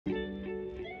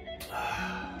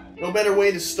No better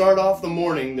way to start off the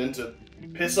morning than to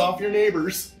piss off your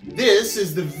neighbors. This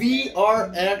is the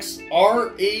VRX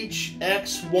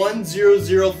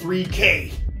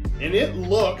RH1003K, and it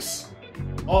looks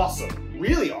awesome,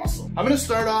 really awesome. I'm gonna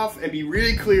start off and be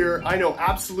really clear, I know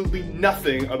absolutely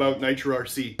nothing about Nitro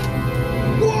RC.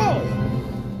 Whoa!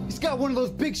 He's got one of those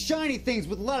big shiny things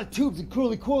with a lot of tubes and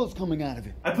curly coils coming out of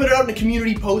it. I put it out in a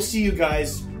community post to you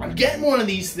guys. I'm getting one of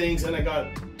these things, and I got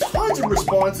tons of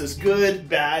responses, good,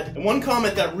 bad. And one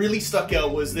comment that really stuck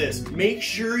out was this: make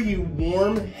sure you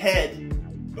warm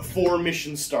head before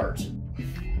mission start.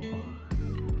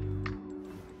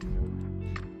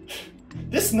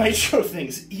 This Nitro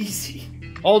thing's easy.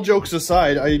 All jokes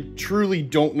aside, I truly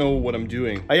don't know what I'm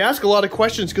doing. I ask a lot of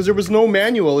questions because there was no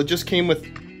manual, it just came with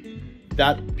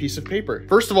that piece of paper.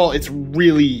 First of all, it's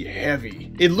really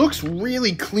heavy. It looks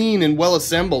really clean and well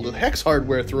assembled with hex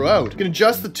hardware throughout. You can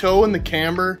adjust the toe and the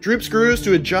camber, droop screws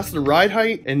to adjust the ride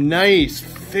height, and nice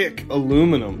thick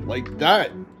aluminum. Like,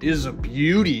 that is a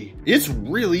beauty. It's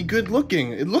really good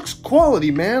looking. It looks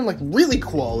quality, man, like really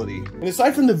quality. And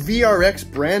aside from the VRX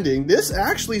branding, this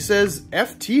actually says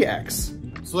FTX.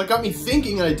 So that got me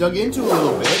thinking, and I dug into it a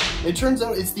little bit. It turns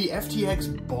out it's the FTX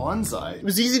Bonsai. It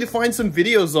was easy to find some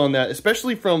videos on that,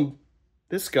 especially from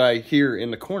this guy here in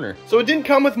the corner. So it didn't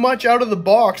come with much out of the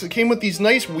box. It came with these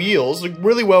nice wheels, like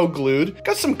really well glued.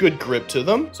 Got some good grip to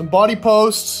them. Some body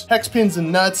posts, hex pins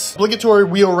and nuts, obligatory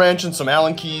wheel wrench and some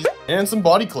Allen keys, and some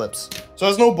body clips. So it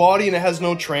has no body and it has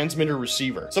no transmitter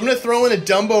receiver. So I'm gonna throw in a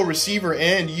Dumbo receiver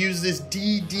and use this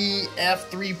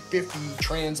DDF350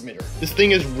 transmitter. This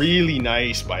thing is really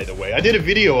nice, by the way. I did a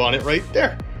video on it right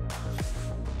there.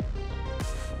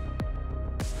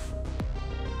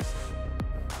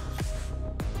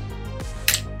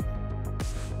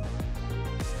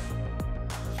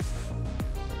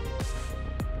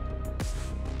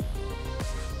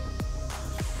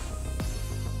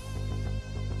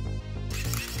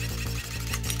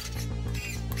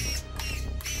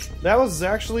 That was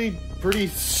actually pretty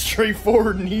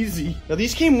straightforward and easy. Now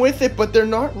these came with it, but they're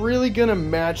not really gonna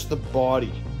match the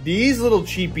body. These little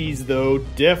cheapies though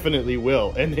definitely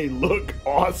will, and they look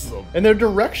awesome. And they're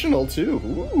directional too.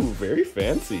 Ooh, very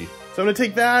fancy. So I'm gonna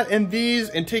take that and these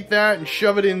and take that and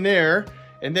shove it in there,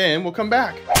 and then we'll come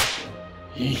back.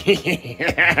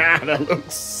 Yeah, that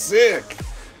looks sick.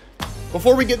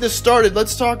 Before we get this started,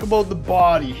 let's talk about the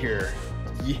body here.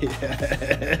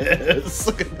 Yes,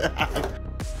 look at that.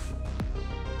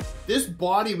 This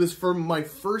body was for my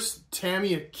first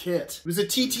Tamiya kit. It was a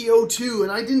TT02,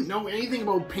 and I didn't know anything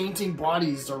about painting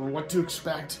bodies or what to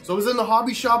expect. So I was in the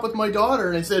hobby shop with my daughter,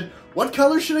 and I said, what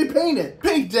color should I paint it?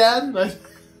 Pink, Dad. And I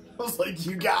was like,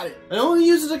 you got it. I only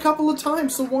used it a couple of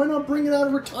times, so why not bring it out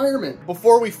of retirement?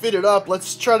 Before we fit it up,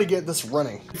 let's try to get this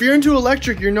running. If you're into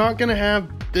electric, you're not gonna have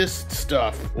this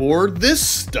stuff or this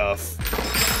stuff.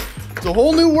 It's a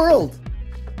whole new world.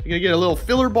 You're gonna get a little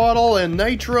filler bottle and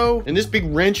nitro, and this big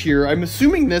wrench here, I'm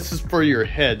assuming this is for your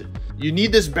head. You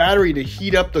need this battery to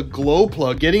heat up the glow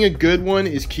plug. Getting a good one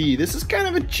is key. This is kind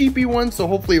of a cheapy one, so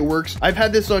hopefully it works. I've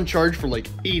had this on charge for like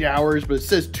 8 hours, but it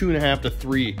says 2.5 to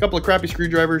 3. A couple of crappy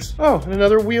screwdrivers. Oh, and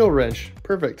another wheel wrench.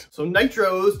 Perfect. So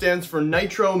nitro stands for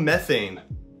nitromethane.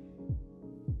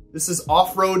 This is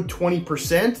off-road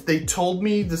 20%. They told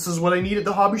me this is what I need at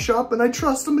the hobby shop, and I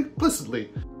trust them implicitly.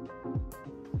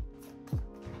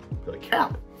 Got a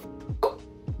cap.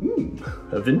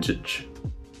 A vintage.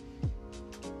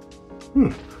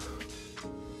 I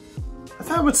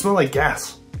thought it would smell like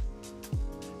gas.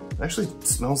 It actually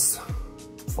smells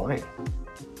fine.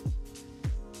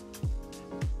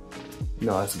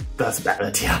 No, that's a bad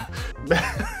idea.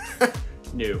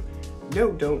 No,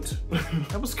 don't.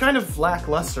 That was kind of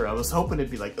lackluster. I was hoping it'd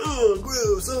be like, oh,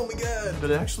 gross, oh my god. But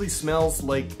it actually smells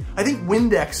like, I think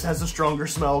Windex has a stronger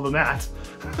smell than that.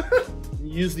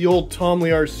 Use the old Tomley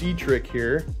RC trick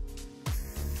here.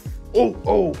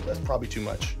 Oh, that's probably too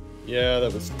much. Yeah,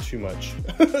 that was too much.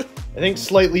 I think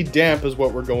slightly damp is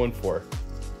what we're going for.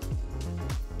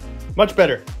 Much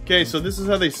better. Okay, so this is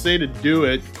how they say to do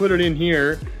it. Put it in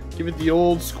here, give it the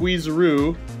old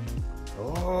squeezeroo.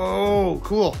 Oh,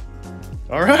 cool.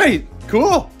 All right,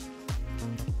 cool.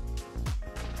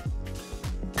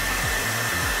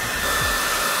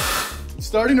 It's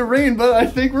starting to rain, but I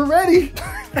think we're ready.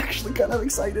 Actually kind of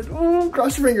excited. Oh,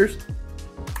 cross your fingers.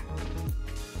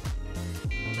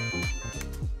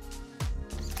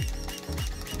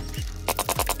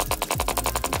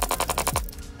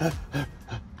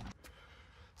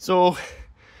 So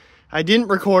I didn't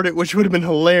record it, which would have been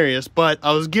hilarious, but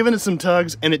I was giving it some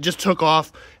tugs and it just took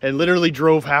off and literally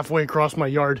drove halfway across my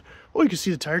yard. Oh, you can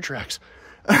see the tire tracks.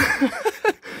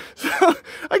 So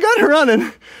I got it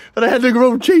running, but I had to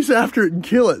go chase after it and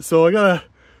kill it. So I gotta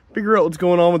figure out what's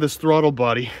going on with this throttle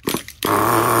body.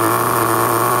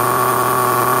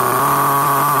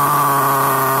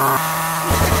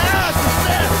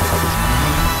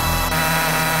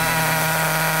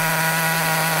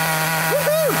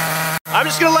 I'm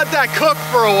just gonna let that cook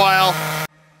for a while.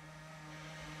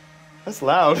 That's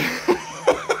loud.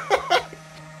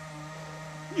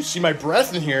 You see my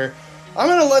breath in here. I'm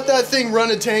gonna let that thing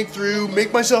run a tank through,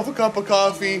 make myself a cup of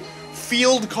coffee,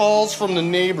 field calls from the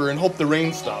neighbor, and hope the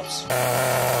rain stops.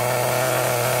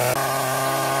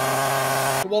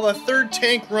 While that third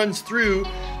tank runs through,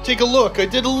 take a look. I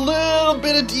did a little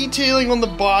bit of detailing on the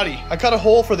body. I cut a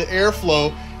hole for the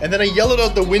airflow, and then I yellowed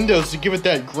out the windows to give it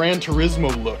that Gran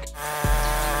Turismo look.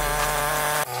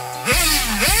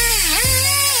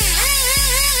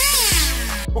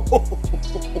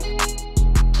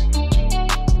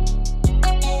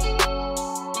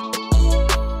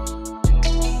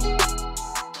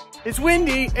 It's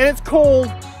windy and it's cold,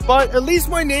 but at least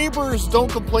my neighbors don't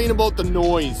complain about the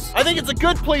noise. I think it's a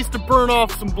good place to burn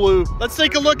off some blue. Let's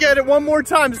take a look at it one more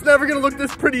time. It's never gonna look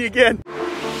this pretty again.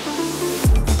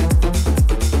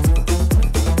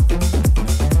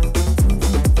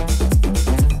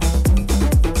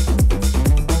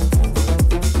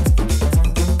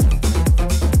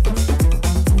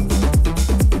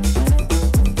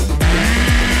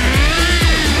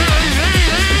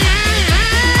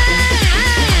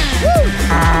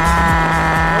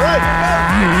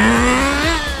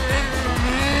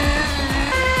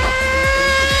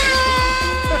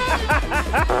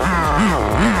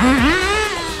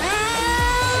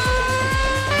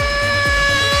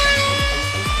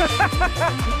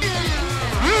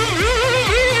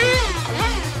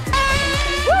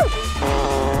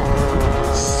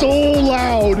 So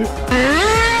loud.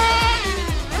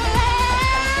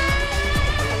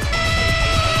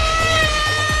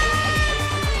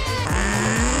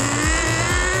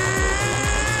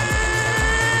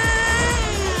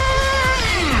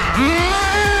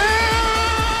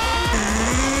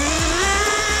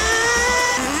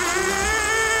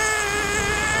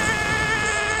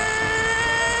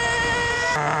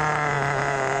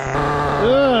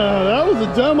 That was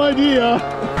a dumb idea.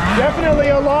 Definitely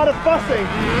a lot of fussing.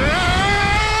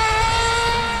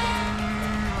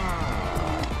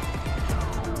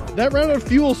 That ran out of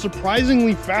fuel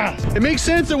surprisingly fast. It makes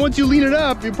sense that once you lean it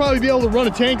up, you'll probably be able to run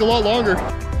a tank a lot longer.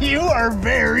 You are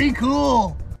very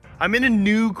cool. I'm in a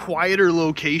new, quieter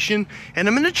location, and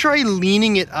I'm gonna try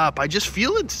leaning it up. I just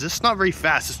feel it's just not very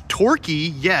fast. It's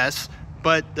torquey, yes,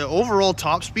 but the overall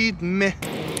top speed, meh.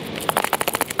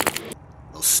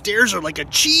 Those stairs are like a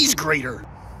cheese grater.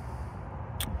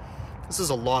 This is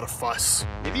a lot of fuss.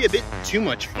 Maybe a bit too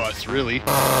much fuss, really.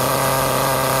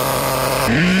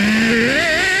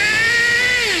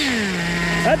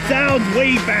 That sounds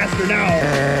way faster now.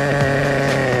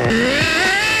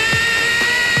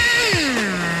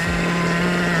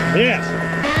 Yes.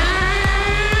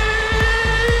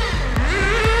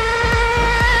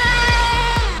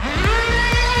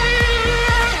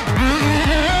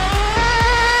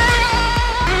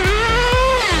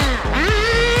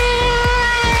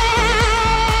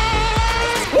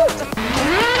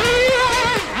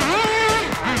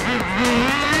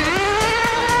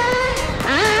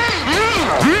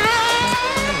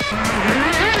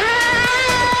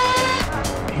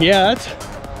 Yeah,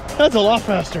 that's a lot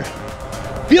faster.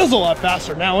 Feels a lot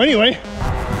faster now anyway.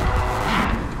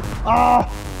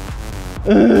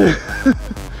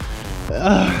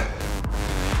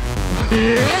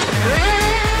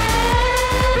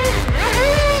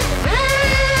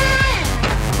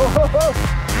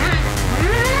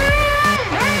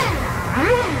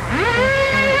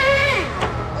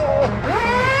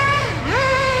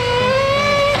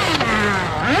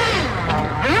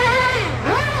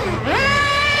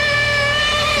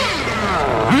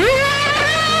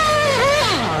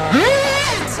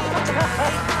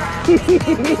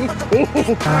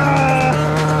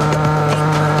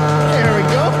 There we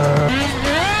go.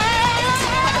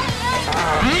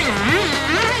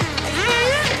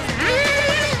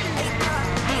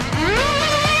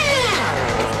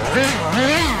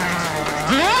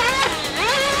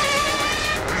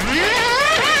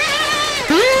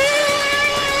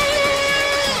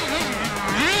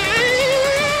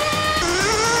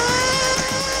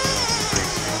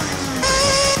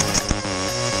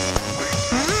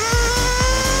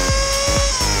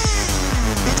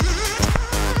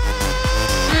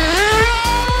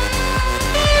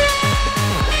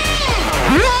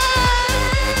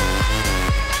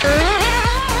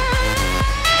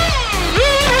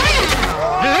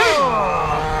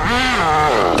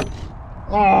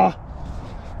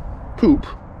 poop.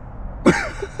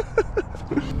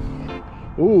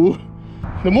 Ooh.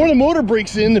 The more the motor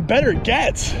breaks in, the better it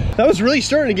gets. That was really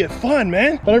starting to get fun,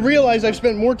 man. But I've realized I've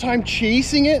spent more time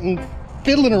chasing it and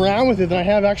fiddling around with it than I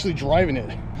have actually driving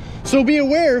it. So be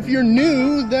aware, if you're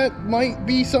new, that might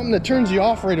be something that turns you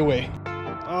off right away.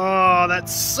 Oh, that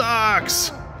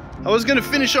sucks. I was gonna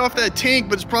finish off that tank,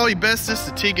 but it's probably best just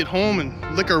to take it home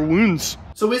and lick our wounds.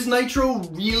 So is Nitro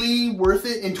really worth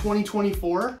it in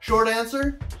 2024? Short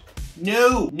answer,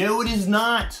 no. No, it is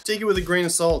not. Take it with a grain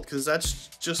of salt, because that's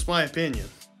just my opinion.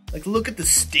 Like, look at the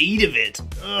state of it.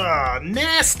 Ugh,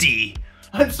 nasty.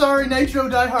 I'm sorry, Nitro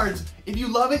diehards. If you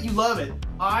love it, you love it.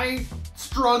 I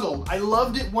struggled. I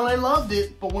loved it when I loved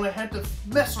it, but when I had to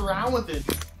mess around with it.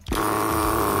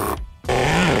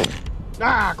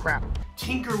 Ah, crap.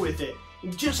 Tinker with it.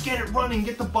 Just get it running,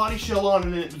 get the body shell on,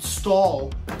 and it would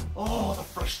stall. Oh, the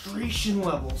frustration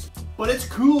levels. But it's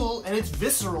cool, and it's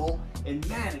visceral, and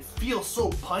man, it feels so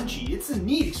punchy. It's a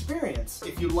neat experience.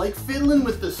 If you like fiddling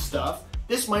with this stuff,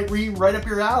 this might be right up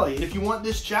your alley. And if you want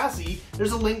this chassis,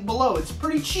 there's a link below. It's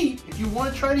pretty cheap. If you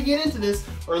want to try to get into this,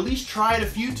 or at least try it a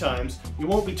few times, you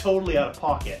won't be totally out of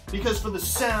pocket. Because for the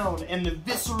sound and the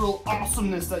visceral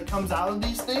awesomeness that comes out of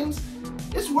these things,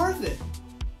 it's worth it.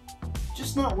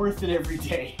 Just not worth it every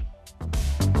day.